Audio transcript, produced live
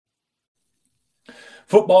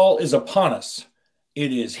Football is upon us.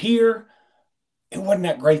 It is here. It wasn't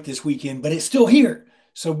that great this weekend, but it's still here.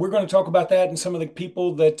 So we're going to talk about that and some of the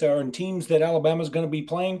people that are in teams that Alabama is going to be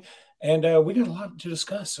playing. And we got a lot to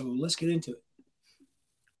discuss, so let's get into it.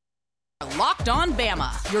 Locked On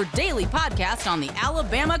Bama, your daily podcast on the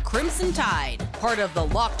Alabama Crimson Tide. Part of the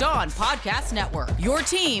Locked On Podcast Network, your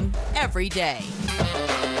team every day.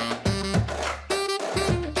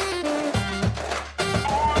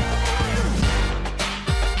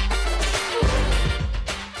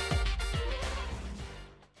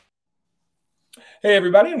 Hey,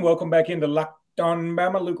 everybody, and welcome back into Locked On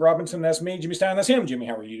Bama. Luke Robinson, that's me. Jimmy Stein, that's him. Jimmy,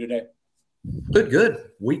 how are you today?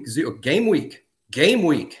 Good. Week 0, game week.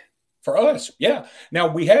 For us, yeah. Now,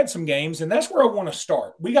 we had some games, and that's where I want to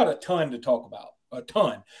start. We got a ton to talk about, a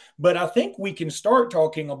ton. But I think we can start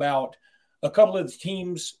talking about a couple of the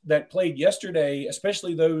teams that played yesterday,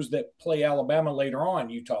 especially those that play Alabama later on,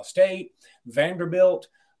 Utah State, Vanderbilt.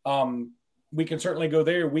 We can certainly go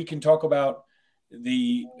there. We can talk about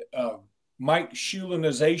the Mike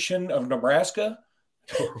Schulinization of Nebraska.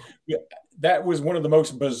 Yeah, that was one of the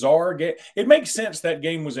most bizarre games. It makes sense that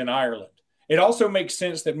game was in Ireland. It also makes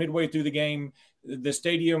sense that midway through the game, the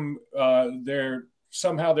stadium,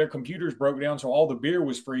 somehow their computers broke down, so all the beer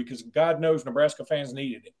was free because God knows Nebraska fans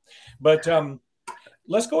needed it. But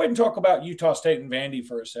let's go ahead and talk about Utah State and Vandy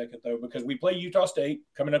for a second, though, because we play Utah State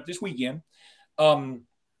coming up this weekend. I'm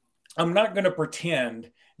not going to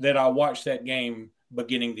pretend that I watched that game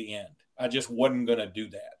beginning to end. I just wasn't going to do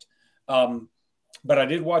that. But I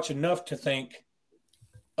did watch enough to think,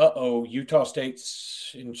 Utah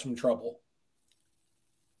State's in some trouble.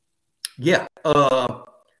 Yeah.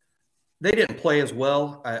 They didn't play as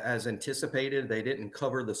well as anticipated. They didn't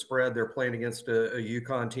cover the spread. They're playing against a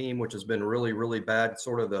UConn team, which has been really, really bad,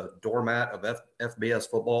 sort of the doormat of FBS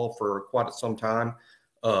football for quite some time.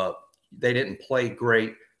 They didn't play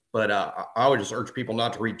great, but I would just urge people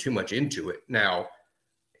not to read too much into it. Now,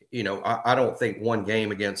 I don't think one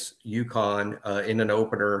game against UConn in an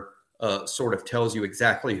opener sort of tells you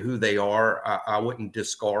exactly who they are. I wouldn't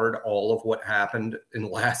discard all of what happened in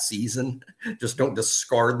last season. Just don't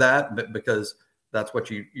discard that, but because that's what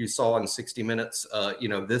you saw in 60 Minutes,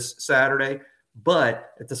 this Saturday.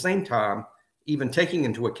 But at the same time, even taking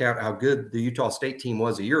into account how good the Utah State team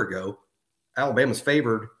was a year ago, Alabama's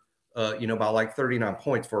favored, by like 39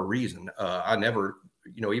 points for a reason. I never,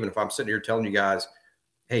 even if I'm sitting here telling you guys,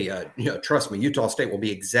 hey, trust me, Utah State will be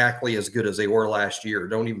exactly as good as they were last year.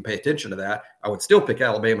 Don't even pay attention to that. I would still pick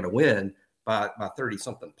Alabama to win by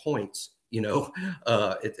 30-something points.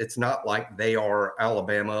 It's not like they are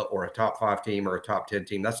Alabama or a top 5 team or a top 10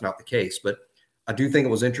 team. That's not the case. But I do think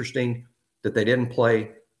it was interesting that they didn't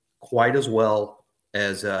play quite as well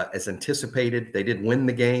as anticipated. They did win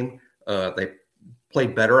the game. They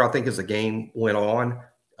played better, I think, as the game went on.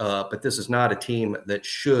 But this is not a team that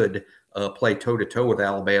should play toe-to-toe with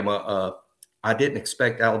Alabama. I didn't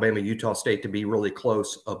expect Alabama-Utah State to be really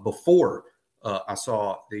close before I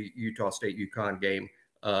saw the Utah State-UConn game.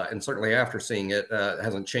 And certainly after seeing it, it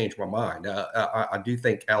hasn't changed my mind. I do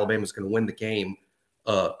think Alabama's going to win the game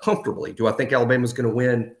comfortably. Do I think Alabama's going to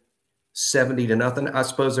win 70-0? I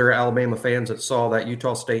suppose there are Alabama fans that saw that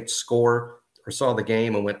Utah State score or saw the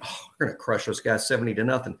game and went, we're going to crush those guys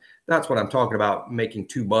 70-0. That's what I'm talking about, making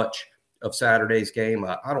too much of Saturday's game.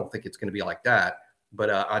 I don't think it's going to be like that,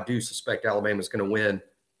 but I do suspect Alabama's going to win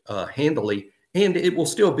handily, and it will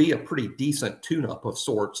still be a pretty decent tune-up of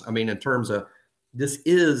sorts. I mean, in terms of this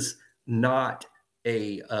is not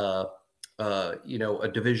a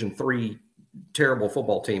Division III terrible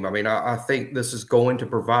football team. I mean, I think this is going to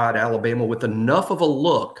provide Alabama with enough of a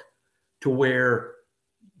look to where,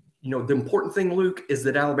 the important thing, Luke, is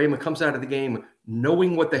that Alabama comes out of the game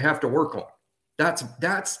knowing what they have to work on.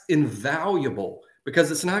 That's invaluable because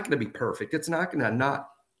it's not going to be perfect. It's not going to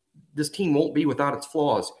this team won't be without its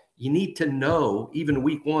flaws. You need to know, even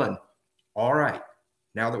week 1, all right,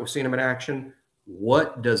 now that we've seen them in action,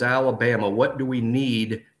 what do we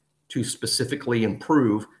need to specifically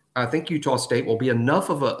improve? I think Utah State will be enough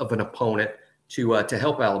of an opponent to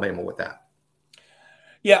help Alabama with that.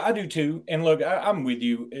 Yeah, I do too. And look, I'm with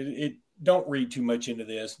you. Don't read too much into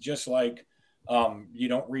this, just like you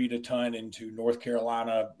don't read a ton into North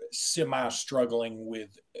Carolina semi-struggling with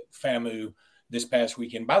FAMU this past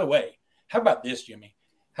weekend. By the way, how about this, Jimmy?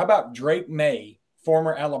 How about Drake May,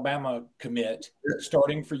 former Alabama commit,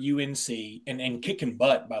 starting for UNC and kicking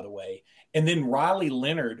butt, by the way. And then Riley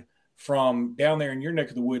Leonard from down there in your neck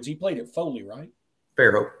of the woods. He played at Foley, right?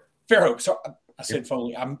 Fairhope. So I said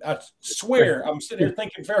Foley. I swear I'm sitting there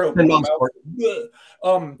thinking Fairhope. 10 miles apart.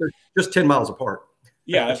 Just 10 miles apart.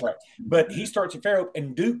 Yeah, that's right. But he starts at Fairhope,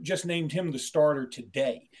 and Duke just named him the starter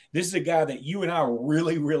today. This is a guy that you and I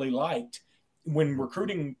really, really liked when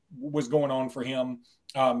recruiting was going on for him.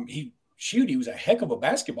 He was a heck of a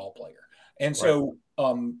basketball player. And so,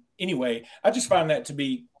 anyway, I just find that to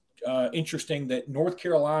be interesting that North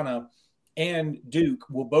Carolina and Duke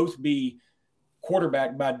will both be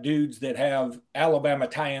quarterbacked by dudes that have Alabama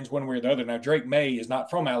tie-ins one way or the other. Now, Drake May is not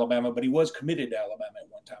from Alabama, but he was committed to Alabama at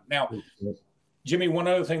one time. Now, Jimmy, one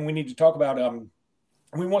other thing we need to talk about,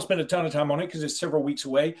 we won't spend a ton of time on it because it's several weeks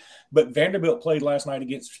away, but Vanderbilt played last night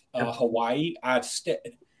against Hawaii.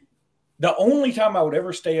 The only time I would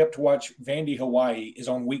ever stay up to watch Vandy Hawaii is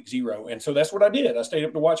on week 0. And so that's what I did. I stayed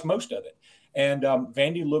up to watch most of it. And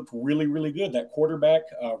Vandy looked really, really good. That quarterback,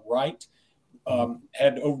 Wright,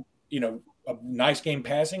 had, a nice game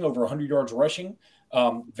passing, over 100 yards rushing.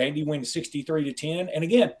 Vandy wins 63-10. And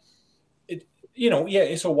again,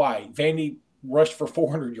 it's Hawaii. Vandy rushed for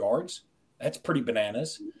 400 yards. That's pretty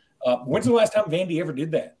bananas. When's the last time Vandy ever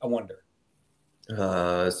did that, I wonder?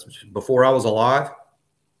 Before I was alive.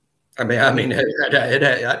 You'd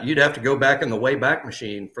have to go back in the Wayback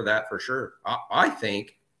Machine for that for sure. I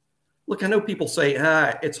think. Look, I know people say,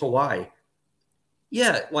 it's Hawaii.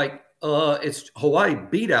 Yeah, it's Hawaii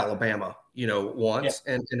beat Alabama, once,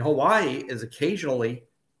 and Hawaii is occasionally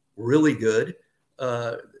really good.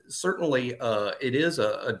 Certainly, it is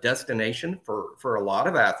a destination for a lot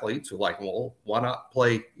of athletes who well, why not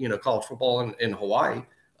play, college football in Hawaii?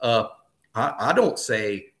 I don't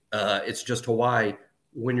say it's just Hawaii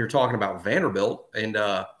when you're talking about Vanderbilt. And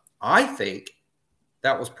I think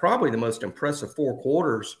that was probably the most impressive 4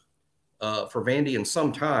 quarters for Vandy in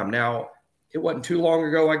some time. Now, it wasn't too long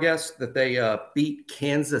ago, I guess, that they beat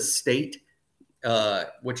Kansas State,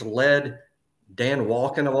 which led Dan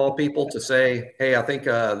Walken, of all people, to say, hey, I think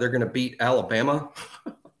they're going to beat Alabama.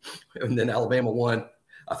 And then Alabama won,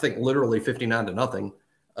 I think, literally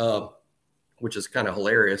 59-0, which is kind of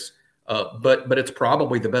hilarious. But it's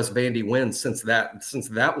probably the best Vandy win since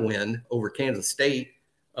that win over Kansas State.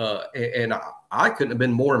 And I couldn't have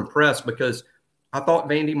been more impressed because I thought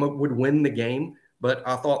Vandy would win the game, but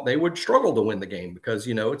I thought they would struggle to win the game because,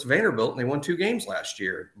 it's Vanderbilt and they won 2 games last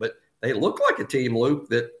year. But they look like a team, Luke,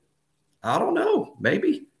 that I don't know,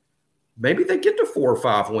 maybe they get to 4 or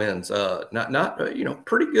 5 wins.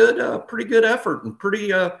 Pretty good effort and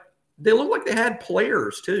they look like they had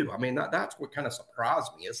players too. I mean, that's what kind of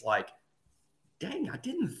surprised me. It's like, dang, I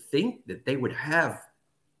didn't think that they would have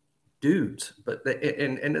dudes, but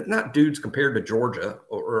and not dudes compared to Georgia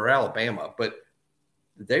or Alabama, but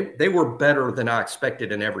they were better than I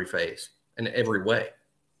expected in every phase, in every way.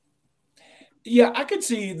 Yeah, I could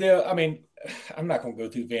see I'm not going to go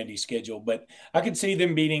through Vandy's schedule, but I could see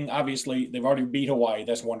them beating, obviously, they've already beat Hawaii.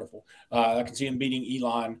 That's wonderful. I can see them beating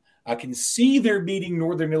Elon. I can see they're beating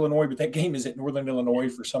Northern Illinois, but that game is at Northern Illinois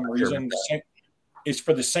for some reason. It's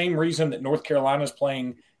for the same reason that North Carolina is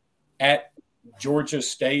playing at Georgia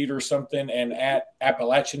State or something and at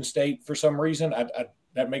Appalachian State for some reason.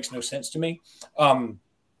 That makes no sense to me. And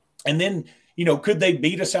then, could they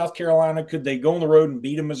beat a South Carolina? Could they go on the road and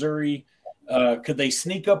beat a Missouri? Could they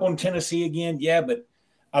sneak up on Tennessee again? Yeah, but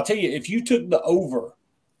I'll tell you, if you took the over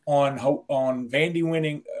on Vandy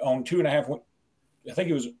winning on 2.5, I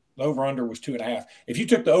think it was the over-under was 2.5. If you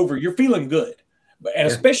took the over, you're feeling good. And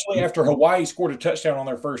especially after Hawaii scored a touchdown on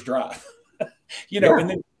their first drive. And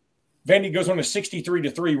then Vandy goes on a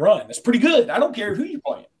 63-3 run. That's pretty good. I don't care who you're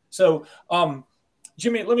playing. So,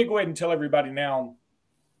 Jimmy, let me go ahead and tell everybody now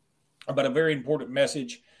about a very important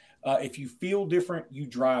message. If you feel different, you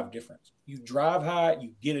drive different. You drive high,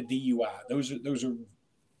 you get a DUI. Those are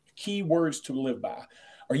key words to live by.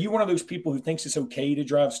 Are you one of those people who thinks it's okay to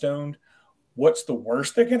drive stoned? What's the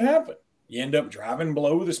worst that can happen? You end up driving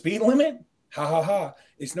below the speed limit? Ha, ha, ha.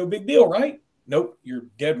 It's no big deal, right? Nope, you're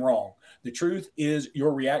dead wrong. The truth is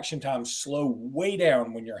your reaction times slow way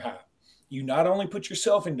down when you're high. You not only put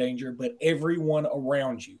yourself in danger, but everyone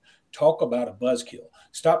around you. Talk about a buzzkill.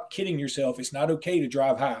 Stop kidding yourself. It's not okay to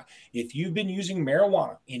drive high. If you've been using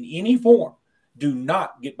marijuana in any form, do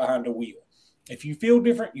not get behind a wheel. If you feel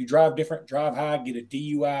different, you drive different, drive high, get a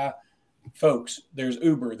DUI. Folks, there's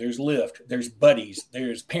Uber, there's Lyft, there's buddies,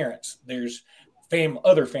 there's parents, there's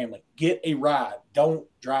other family. Get a ride. Don't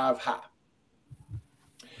drive high.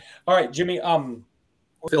 All right, Jimmy. I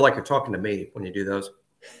feel like you're talking to me when you do those.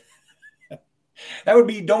 That would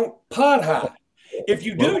be don't pod high. If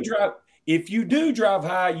you do drive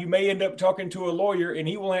high, you may end up talking to a lawyer and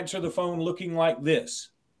he will answer the phone looking like this.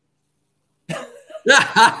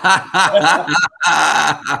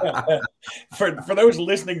 For those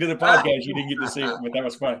listening to the podcast, you didn't get to see it, but that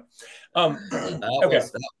was funny.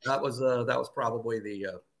 That was probably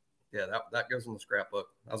that goes in the scrapbook.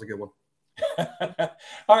 That was a good one.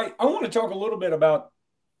 All right, I want to talk a little bit about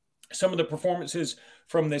some of the performances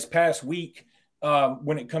from this past week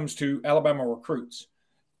when it comes to Alabama recruits.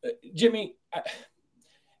 Jimmy,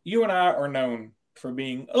 you and I are known for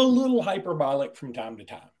being a little hyperbolic from time to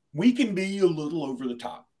time. We can be a little over the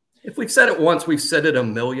top. If we've said it once, we've said it a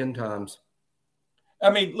million times. I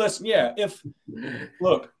mean, listen, yeah,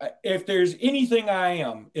 if there's anything I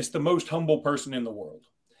am, it's the most humble person in the world.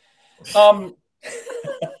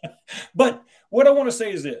 But what I want to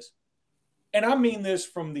say is this, and I mean this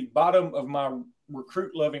from the bottom of my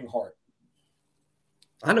recruit-loving heart.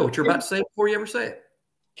 I know what you're about to say before you ever say it.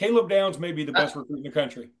 Caleb Downs may be the best recruit in the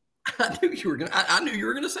country. I knew you were going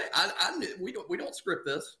to say it. I knew we don't script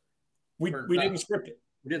this. We didn't script it.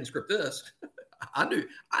 We didn't script this.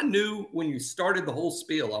 I knew when you started the whole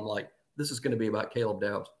spiel, I'm like, this is going to be about Caleb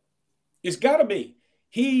Downs. It's got to be.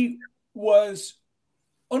 He was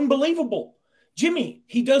unbelievable. Jimmy,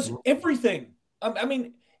 he does everything. I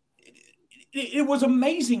mean, it was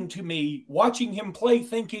amazing to me watching him play,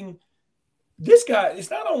 thinking this guy,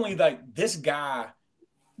 it's not only like this guy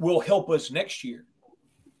will help us next year.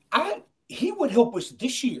 He would help us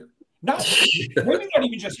this year. Maybe not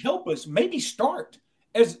even just help us, maybe start.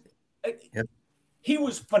 He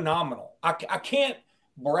was phenomenal. I can't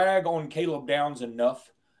brag on Caleb Downs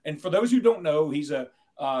enough. And for those who don't know, he's a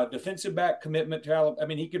defensive back commitment to Alabama. I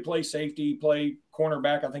mean, he could play safety, play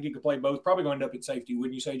cornerback. I think he could play both. Probably going to end up at safety,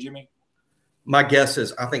 wouldn't you say, Jimmy? My guess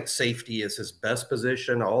is I think safety is his best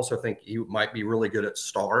position. I also think he might be really good at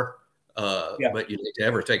star. But you need to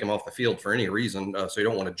ever take him off the field for any reason. So you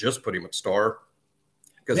don't want to just put him at star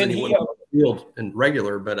because then he wouldn't on the field in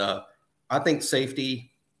regular. But I think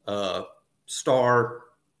safety, star,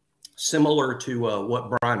 similar to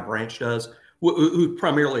what Brian Branch does, who's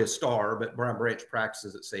primarily a star, but Brian Branch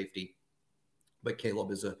practices at safety. But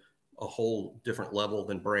Caleb is a whole different level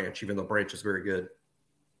than Branch, even though Branch is very good.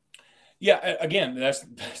 Yeah, again, that's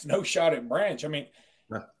no shot at Branch. I mean,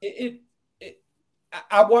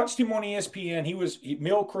 I watched him on ESPN.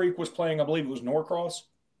 Mill Creek was playing, I believe it was Norcross.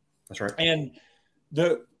 That's right. And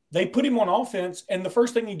they put him on offense, and the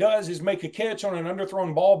first thing he does is make a catch on an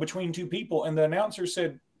underthrown ball between two people. And the announcer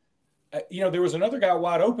said, there was another guy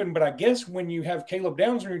wide open, but I guess when you have Caleb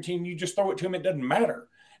Downs on your team, you just throw it to him. It doesn't matter.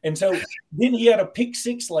 And so then he had a pick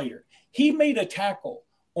six later. He made a tackle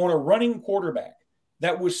on a running quarterback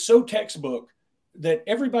that was so textbook that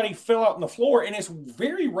everybody fell out on the floor. And it's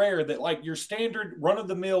very rare that like your standard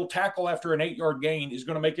run-of-the-mill tackle after an 8-yard gain is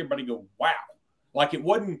going to make everybody go, wow. Like it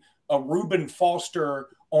wasn't a Reuben Foster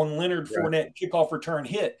on Leonard Fournette kickoff return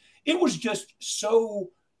hit. It was just so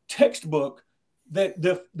textbook that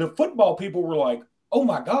the football people were like, oh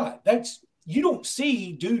my God, you don't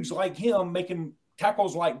see dudes like him making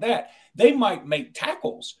tackles like that. They might make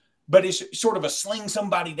tackles, but it's sort of a sling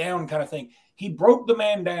somebody down kind of thing. He broke the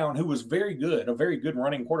man down who was very good, a very good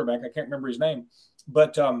running quarterback. I can't remember his name.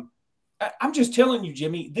 But I'm just telling you,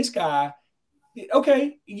 Jimmy, this guy,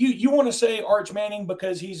 okay, you want to say Arch Manning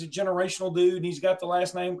because he's a generational dude and he's got the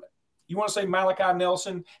last name. You want to say Malachi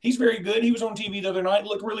Nelson. He's very good. He was on TV the other night,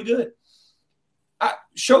 looked really good.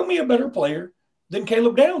 Show me a better player than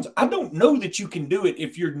Caleb Downs. I don't know that you can do it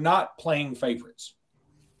if you're not playing favorites.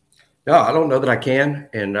 No, I don't know that I can.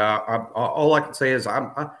 And all I can say is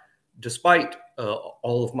despite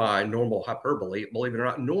all of my normal hyperbole, believe it or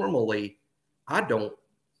not, normally I don't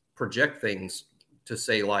project things to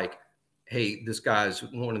say like, hey, this guy's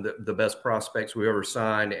one of the best prospects we ever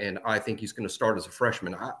signed, and I think he's going to start as a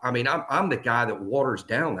freshman. I mean, I'm the guy that waters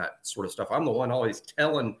down that sort of stuff. I'm the one always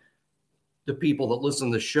telling the people that listen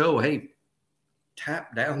to the show, hey,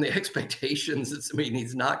 tap down the expectations.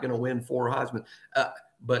 He's not going to win 4 Heisman.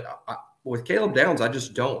 But with Caleb Downs, I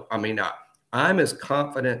just don't. I mean, I'm as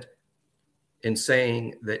confident in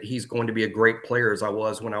saying that he's going to be a great player as I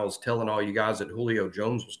was when I was telling all you guys that Julio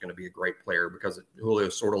Jones was going to be a great player, because Julio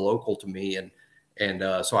is sort of local to me. And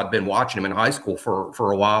so I'd been watching him in high school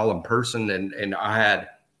for a while in person, and I had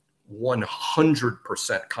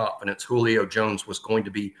 100% confidence Julio Jones was going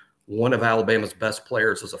to be one of Alabama's best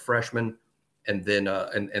players as a freshman, and then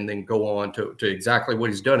go on to exactly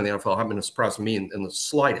what he's done in the NFL. Haven't been surprised to me in the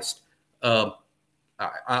slightest.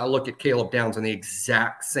 I look at Caleb Downs in the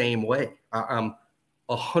exact same way. I'm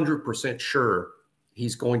 100% sure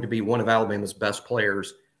he's going to be one of Alabama's best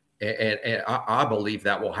players, and I believe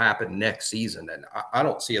that will happen next season. And I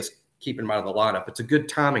don't see us keeping him out of the lineup. It's a good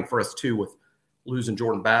timing for us too losing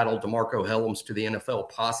Jordan Battle, DeMarco Hellams to the NFL,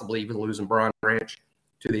 possibly even losing Brian Branch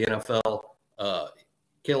to the NFL.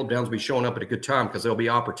 Caleb Downs be showing up at a good time because there'll be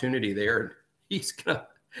opportunity there. He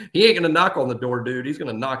ain't gonna knock on the door, dude. He's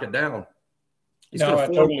gonna knock it down. No, I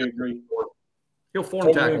totally agree. He'll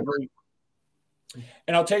form tackle. Agree.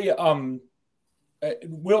 And I'll tell you,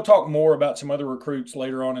 we'll talk more about some other recruits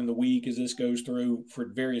later on in the week as this goes through for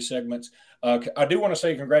various segments. I do want to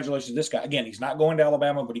say congratulations to this guy. Again, he's not going to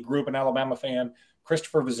Alabama, but he grew up an Alabama fan.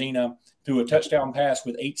 Christopher Vizina threw a touchdown pass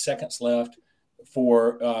with 8 seconds left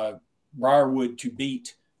for Briarwood to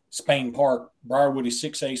beat Spain Park. Briarwood is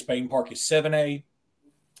 6A, Spain Park is 7A.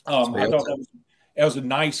 I thought that was a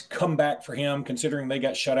nice comeback for him, considering they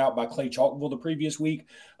got shut out by Clay Chalkville the previous week.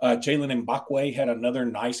 Jalen Mbakwe had another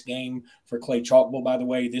nice game for Clay Chalkville, by the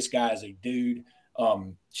way. This guy is a dude.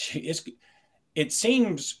 It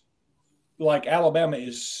seems like Alabama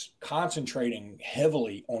is concentrating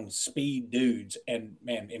heavily on speed dudes, and,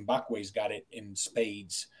 man, Mbakwe's got it in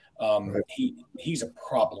spades. He's a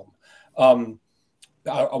problem.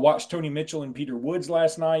 I watched Tony Mitchell and Peter Woods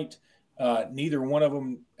last night. Neither one of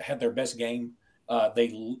them had their best game. They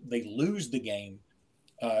lose the game.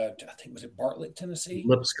 I think, was it Bartlett, Tennessee?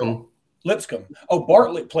 Lipscomb. Oh,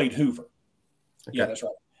 Bartlett played Hoover. Okay. Yeah, that's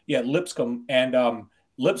right. Yeah, Lipscomb. And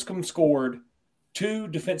Lipscomb scored 2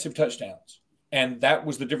 defensive touchdowns. And that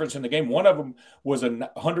was the difference in the game. One of them was a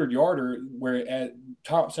 100-yarder where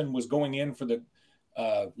Thompson was going in for the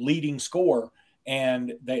leading score,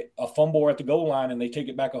 and a fumble at the goal line, and they take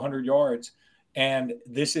it back 100 yards. And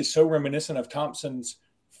this is so reminiscent of Thompson's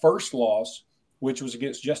first loss, which was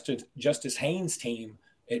against Justice Haynes' team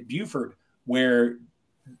at Buford, where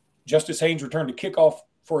Justice Haynes returned a kickoff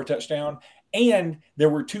for a touchdown, and there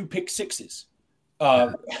were 2 pick sixes.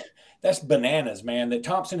 That's bananas, man, that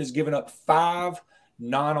Thompson has given up 5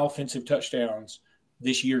 non-offensive touchdowns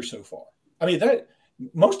this year so far. I mean, that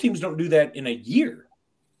most teams don't do that in a year.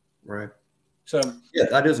 Right. So yeah,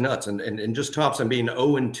 that is nuts. And just Thompson being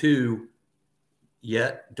 0-2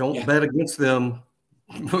 yet, don't bet against them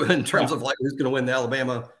in terms of like who's going to win the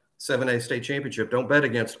Alabama 7A state championship. Don't bet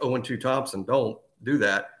against 0-2 Thompson. Don't do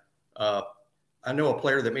that. I know a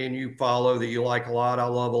player that me and you follow that you like a lot. I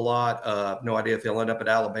love a lot. No idea if he'll end up at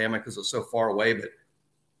Alabama because it's so far away, but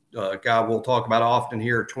a guy we'll talk about often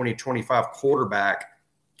here, 2025 quarterback,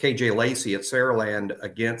 KJ Lacey at Saraland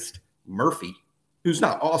against Murphy, who's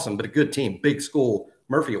not awesome, but a good team, big school.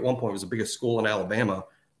 Murphy at one point was the biggest school in Alabama.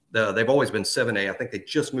 They've always been 7A. I think they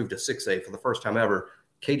just moved to 6A for the first time ever.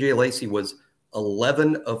 KJ Lacey was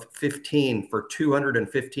 11 of 15 for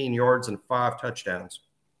 215 yards and 5 touchdowns.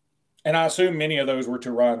 And I assume many of those were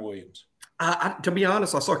to Ryan Williams. To be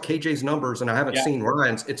honest, I saw KJ's numbers and I haven't seen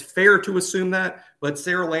Ryan's. It's fair to assume that, but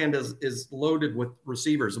Saraland is loaded with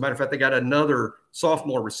receivers. As a matter of fact, they got another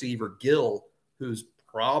sophomore receiver, Gill, who's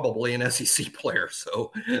probably an SEC player.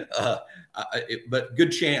 So, but good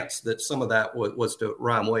chance that some of that was to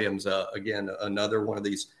Ryan Williams. Again, another one of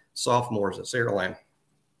these sophomores at Saraland.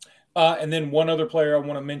 And then one other player I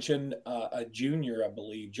want to mention, a junior, I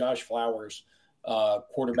believe, Josh Flowers,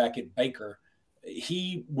 quarterback at Baker.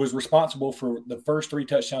 He was responsible for the first 3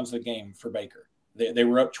 touchdowns of the game for Baker. They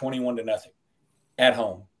were up 21-0 at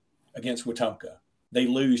home against Wetumpka. They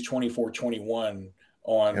lose 24-21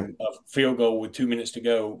 on a field goal with 2 minutes to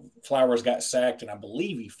go. Flowers got sacked, and I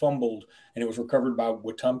believe he fumbled, and it was recovered by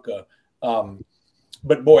Wetumpka.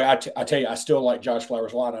 But, boy, I tell you, I still like Josh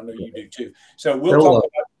Flowers a lot. I know you do too. So we'll talk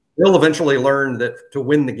about – they'll eventually learn that to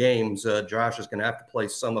win the games, Josh is going to have to play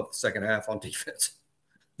some of the second half on defense.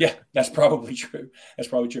 Yeah, that's probably true.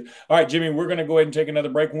 All right, Jimmy, we're going to go ahead and take another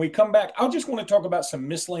break. When we come back, I just want to talk about some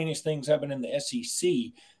miscellaneous things happening in the SEC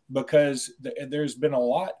because there's been a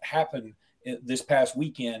lot happen this past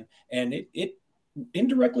weekend, and it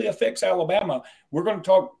indirectly affects Alabama. We're going to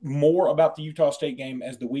talk more about the Utah State game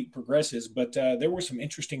as the week progresses, but there was some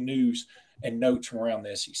interesting news and notes from around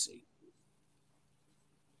the SEC.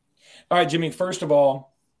 All right, Jimmy, first of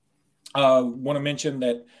all, want to mention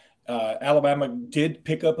that Alabama did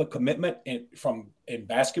pick up a commitment in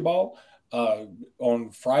basketball on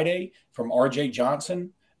Friday from R.J.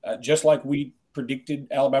 Johnson, just like we predicted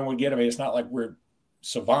Alabama would get. I mean, it's not like we're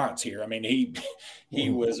savants here. I mean, he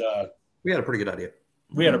was we had a pretty good idea.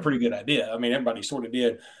 We had a pretty good idea. I mean, everybody sort of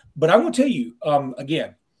did. But I'm going to tell you,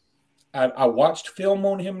 again, I watched film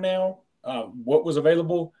on him now, what was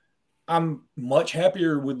available. I'm much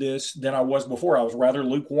happier with this than I was before. I was rather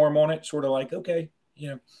lukewarm on it, sort of like, okay,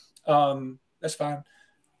 that's fine.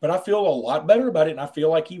 but I feel a lot better about it, and I feel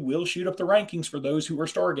like he will shoot up the rankings for those who are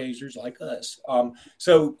stargazers like us.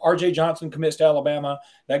 So R.J. Johnson commits to Alabama.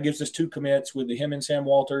 That gives us 2 commits with him and Sam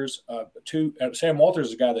Walters. Sam Walters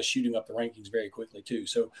is a guy that's shooting up the rankings very quickly too.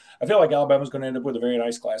 So I feel like Alabama's going to end up with a very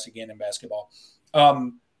nice class again in basketball.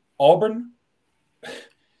 Auburn,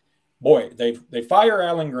 boy, they fire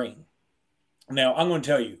Allen Green. Now I'm going to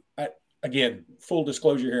tell you, again, full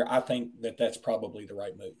disclosure here, I think that that's probably the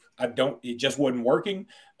right move. It just wasn't working.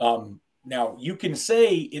 Now you can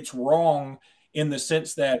say it's wrong in the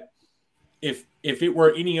sense that if it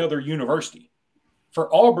were any other university,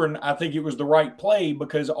 for Auburn, I think it was the right play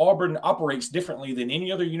because Auburn operates differently than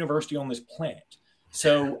any other university on this planet.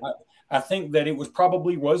 So I think that it was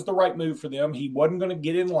the right move for them. He wasn't going to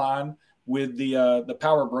get in line with the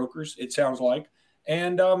power brokers, it sounds like.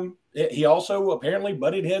 And he also apparently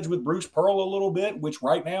butted heads with Bruce Pearl a little bit, which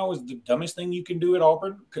right now is the dumbest thing you can do at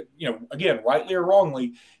Auburn. Again, rightly or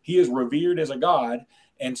wrongly, he is revered as a god.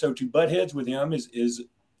 And so to butt heads with him is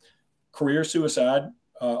career suicide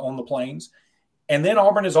on the Plains. And then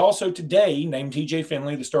Auburn has also today named TJ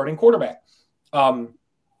Finley the starting quarterback.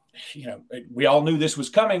 We all knew this was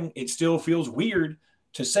coming. It still feels weird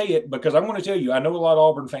to say it because I'm going to tell you, I know a lot of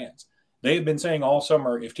Auburn fans. They have been saying all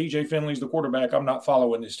summer, if TJ Finley's the quarterback, I'm not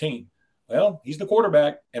following this team. Well, he's the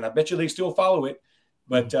quarterback, and I bet you they still follow it.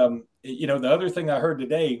 But, the other thing I heard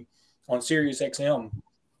today on Sirius XM,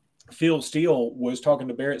 Phil Steele was talking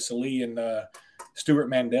to Barrett Sallee and Stuart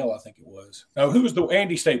Mandel, I think it was. No, who was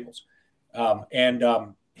Andy Staples?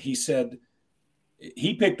 He said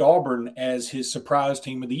he picked Auburn as his surprise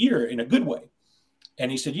team of the year in a good way. And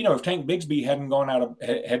he said, if Tank Bigsby had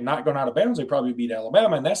not gone out of bounds, they probably beat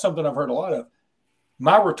Alabama. And that's something I've heard a lot of.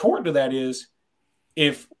 My retort to that is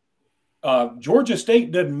if Georgia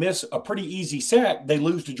State doesn't miss a pretty easy sack, they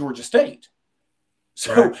lose to Georgia State.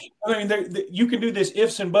 So, right. You can do this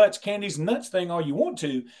ifs and buts, candies and nuts thing all you want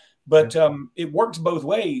to, but it works both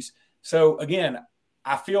ways. So, again,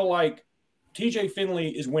 I feel like TJ Finley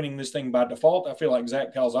is winning this thing by default. I feel like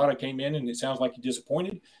Zach Calzada came in and it sounds like he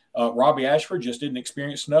disappointed. Robbie Ashford just didn't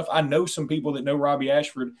experience enough. I know some people that know Robbie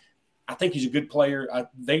Ashford. I think he's a good player.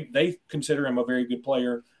 They consider him a very good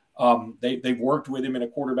player. They've worked with him in a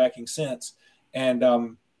quarterbacking sense,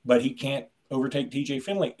 but he can't overtake TJ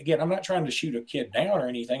Finley. Again, I'm not trying to shoot a kid down or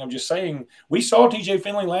anything. I'm just saying we saw TJ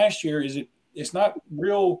Finley last year. It's not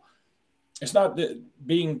real. It's not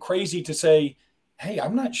being crazy to say, hey,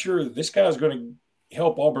 I'm not sure this guy's going to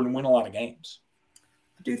help Auburn win a lot of games.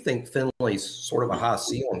 I do think Finley's sort of a high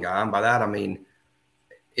ceiling guy. And by that, I mean,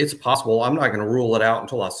 it's possible. I'm not going to rule it out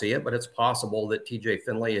until I see it, but it's possible that TJ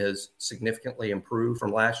Finley has significantly improved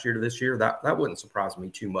from last year to this year. That wouldn't surprise me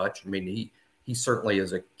too much. I mean, he certainly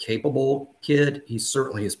is a capable kid. He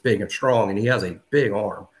certainly is big and strong, and he has a big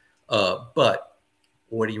arm. But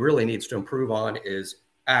what he really needs to improve on is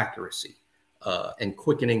accuracy and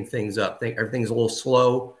quickening things up. Everything's a little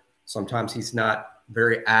slow. Sometimes he's not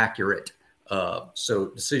very accurate. So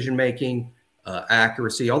decision-making,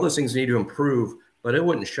 accuracy, all those things need to improve, but it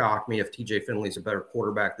wouldn't shock me if TJ Finley's a better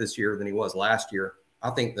quarterback this year than he was last year.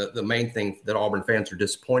 I think the main thing that Auburn fans are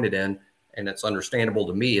disappointed in, and it's understandable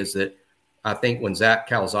to me, is that I think when Zach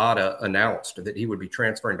Calzada announced that he would be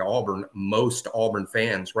transferring to Auburn, most Auburn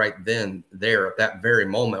fans right then there at that very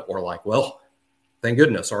moment were like, well, thank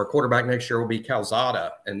goodness our quarterback next year will be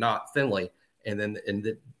Calzada and not Finley. And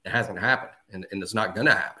it hasn't happened, and it's not going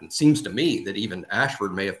to happen. It seems to me that even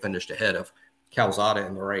Ashford may have finished ahead of Calzada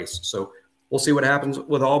in the race. So we'll see what happens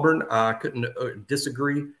with Auburn. I couldn't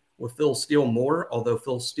disagree with Phil Steele more, although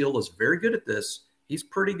Phil Steele is very good at this. He's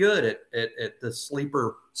pretty good at the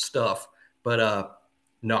sleeper stuff. But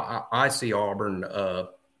no, I see Auburn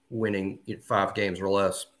winning 5 games or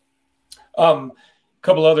less.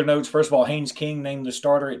 Couple other notes. First of all, Haynes King named the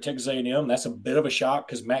starter at Texas A&M. That's a bit of a shock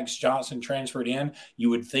because Max Johnson transferred in. You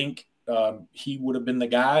would think he would have been the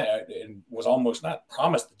guy and was almost not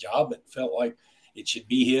promised the job, but felt like it should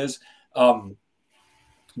be his.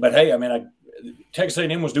 But hey, I mean, Texas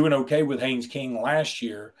A&M was doing okay with Haynes King last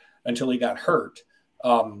year until he got hurt.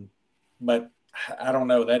 But I don't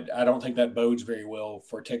know that. I don't think that bodes very well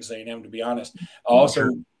for Texas A&M, to be honest. I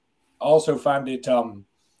also found it kind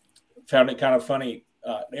of funny.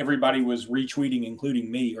 Everybody was retweeting, including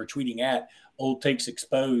me, or tweeting at Old Takes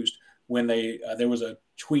Exposed when there was a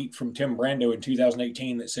tweet from Tim Brando in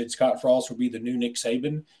 2018 that said Scott Frost will be the new Nick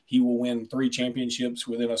Saban. He will win 3 championships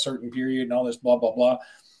within a certain period and all this blah, blah, blah.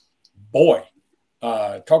 Boy,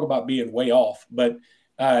 talk about being way off. But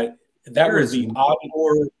that was the odd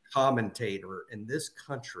commentator in this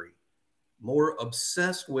country more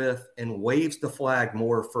obsessed with and waves the flag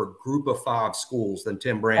more for Group of Five schools than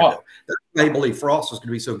Tim Brando. Oh. That's why I believe Frost was going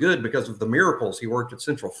to be so good, because of the miracles. He worked at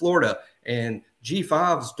Central Florida, and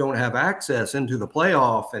G5s don't have access into the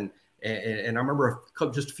playoff. And I remember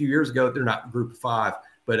just a few years ago, they're not Group of Five,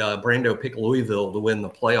 but Brando picked Louisville to win the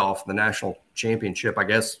playoff, the national championship, I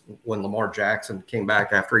guess, when Lamar Jackson came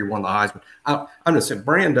back after he won the Heisman. I'm just saying,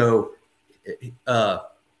 Brando,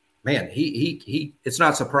 man, he it's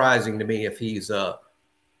not surprising to me if he's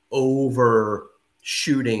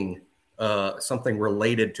overshooting something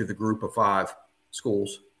related to the Group of Five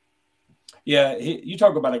schools. Yeah, you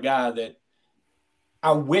talk about a guy that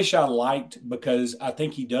I wish I liked, because I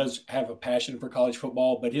think he does have a passion for college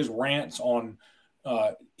football, but his rants on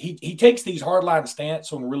he takes these hardline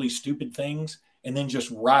stance on really stupid things and then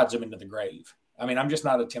just rides them into the grave. I mean, I'm just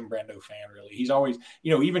not a Tim Brando fan, really. He's always,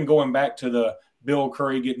 even going back to the Bill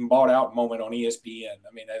Curry getting bought out moment on ESPN.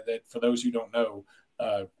 I mean, that for those who don't know,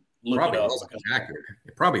 look probably it up. Wasn't accurate.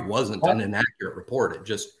 It probably wasn't an inaccurate report.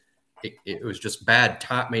 It was just bad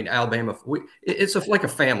time. I mean, Alabama, it's like a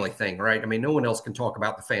family thing, right? I mean, no one else can talk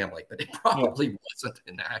about the family, but it probably wasn't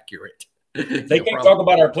inaccurate. They can't talk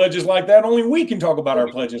about our pledges like that. Only we can talk about our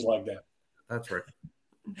pledges like that. That's right.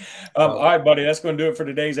 All right, buddy. That's going to do it for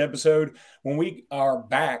today's episode. When we are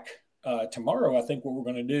back tomorrow, I think what we're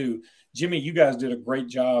going to do, Jimmy, you guys did a great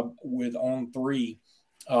job with On 3.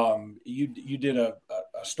 You did a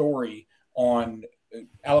story on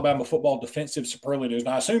Alabama football defensive superlatives.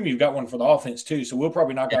 And I assume you've got one for the offense too. So we'll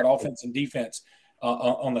probably knock out offense and defense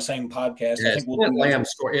on the same podcast. Yeah, I think Clint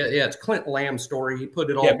Lamb's story. Yeah, it's Clint Lamb's story. He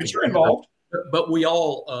put it all. Yeah, but you're involved. But we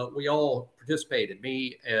all participated.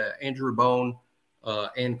 Me, Andrew Bone,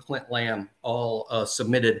 and Clint Lamb all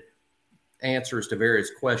submitted answers to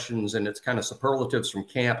various questions, and it's kind of superlatives from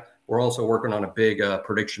camp. We're also working on a big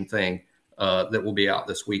prediction thing that will be out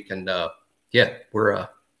this week, and we're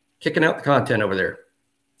kicking out the content over there.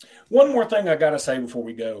 One more thing I got to say before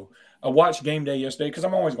we go. I watched Game Day yesterday, because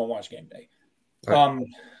I'm always going to watch Game Day. Right.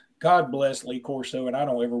 God bless Lee Corso, and I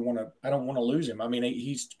don't want to lose him. I mean,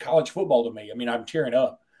 he's college football to me. I mean, I'm tearing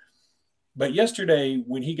up. But yesterday,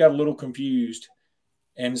 when he got a little confused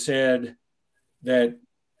and said that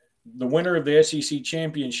the winner of the SEC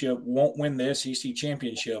championship won't win the SEC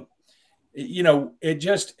championship,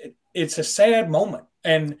 it's a sad moment.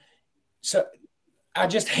 And so I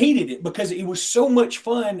just hated it, because it was so much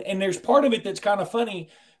fun. And there's part of it that's kind of funny,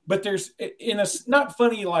 but there's not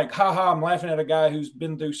funny like, I'm laughing at a guy who's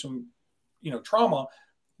been through some, trauma,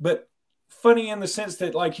 but funny in the sense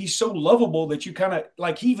that, like, he's so lovable that you kind of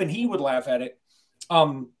like, even he would laugh at it.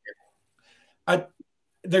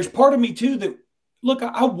 There's part of me too that, look,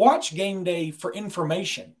 I watch Game Day for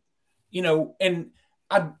information, and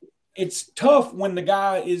it's tough when the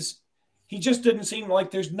guy he just didn't seem like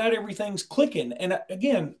there's not everything's clicking. And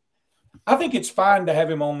again, I think it's fine to have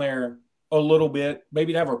him on there a little bit,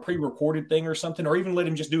 maybe to have a pre-recorded thing or something, or even let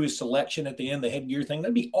him just do his selection at the end, the headgear thing.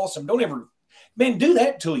 That'd be awesome. Don't ever, man, do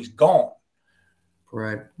that until he's gone.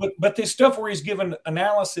 Right. But this stuff where he's given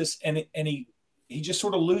analysis and he just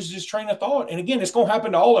sort of loses his train of thought. And again, it's going to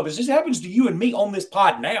happen to all of us. This happens to you and me on this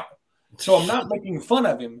pod now. So I'm not making fun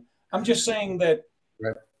of him. I'm just saying that,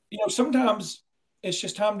 right. Sometimes it's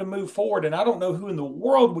just time to move forward. And I don't know who in the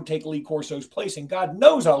world would take Lee Corso's place. And God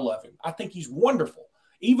knows I love him. I think he's wonderful.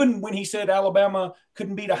 Even when he said Alabama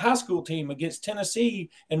couldn't beat a high school team against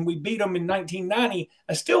Tennessee and we beat them in 1990,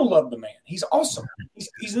 I still love the man. He's awesome.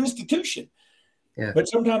 He's an institution. Yeah. But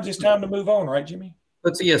sometimes it's time to move on, right, Jimmy?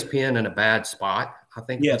 Puts ESPN in a bad spot. I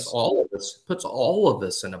think yes. puts all of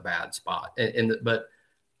us in a bad spot. But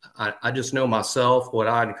I just know myself, what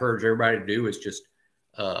I'd encourage everybody to do is just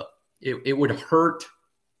it would hurt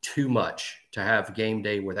too much to have Game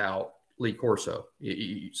Day without Lee Corso.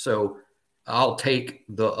 So I'll take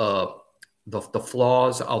the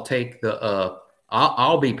flaws. I'll take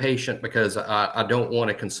I'll be patient, because I don't want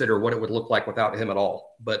to consider what it would look like without him at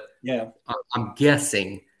all. But yeah, I'm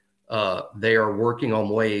guessing they are working on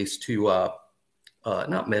ways to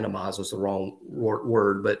not minimize is the wrong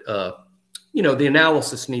word, but the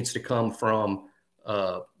analysis needs to come from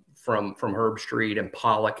Herb Street and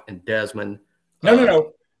Pollock and Desmond.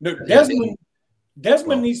 No.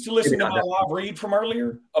 Desmond needs to listen to my live read from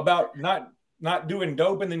earlier about not doing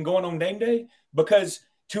dope and then going on game day, because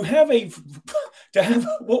to have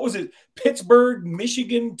what was it, Pittsburgh,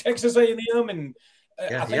 Michigan, Texas A&M, and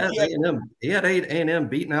he had A&M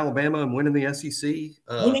beating Alabama and winning the SEC,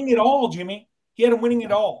 winning it all, Jimmy. He had him winning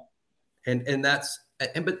it all, but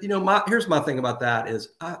here's my thing about that is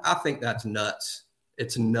I think that's nuts.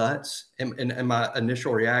 It's nuts, and my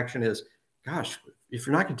initial reaction is, gosh, if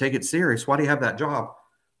you're not going to take it serious, why do you have that job?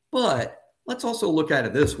 But let's also look at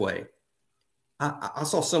it this way. I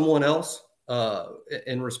saw someone else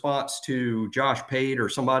in response to Josh Pate or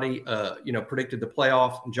somebody, predicted the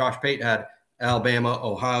playoff. And Josh Pate had Alabama,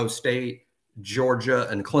 Ohio State, Georgia,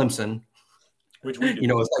 and Clemson, which we do.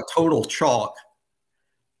 It's like total chalk.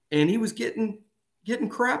 And he was getting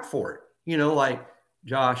crap for it. Like,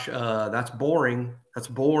 Josh, that's boring. That's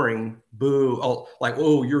boring. Boo. Oh, like,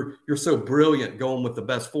 oh, you're so brilliant going with the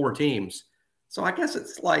best 4 teams. So I guess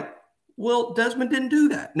it's like, well, Desmond didn't do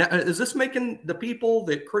that. Now, is this making the people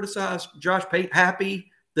that criticize Josh Pate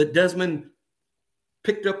happy that Desmond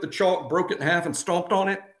picked up the chalk, broke it in half, and stomped on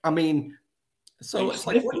it? I mean, so it's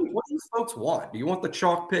like, what do you folks want? Do you want the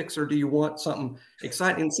chalk picks, or do you want something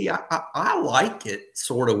exciting? And see, I like it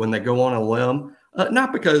sort of when they go on a limb,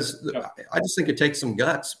 not because I just think it takes some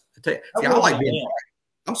guts. I like being right.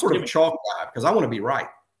 I'm sort of a chalk guy because I want to be right.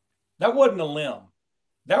 That wasn't a limb.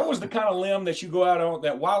 That was the kind of limb that you go out on,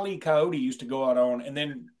 that Wile E. Coyote used to go out on, and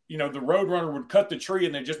then, the roadrunner would cut the tree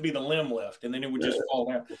and there'd just be the limb left, and then it would just fall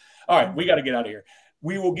down. All right, we got to get out of here.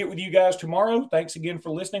 We will get with you guys tomorrow. Thanks again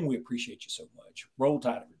for listening. We appreciate you so much. Roll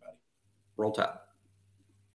Tide, everybody. Roll Tide.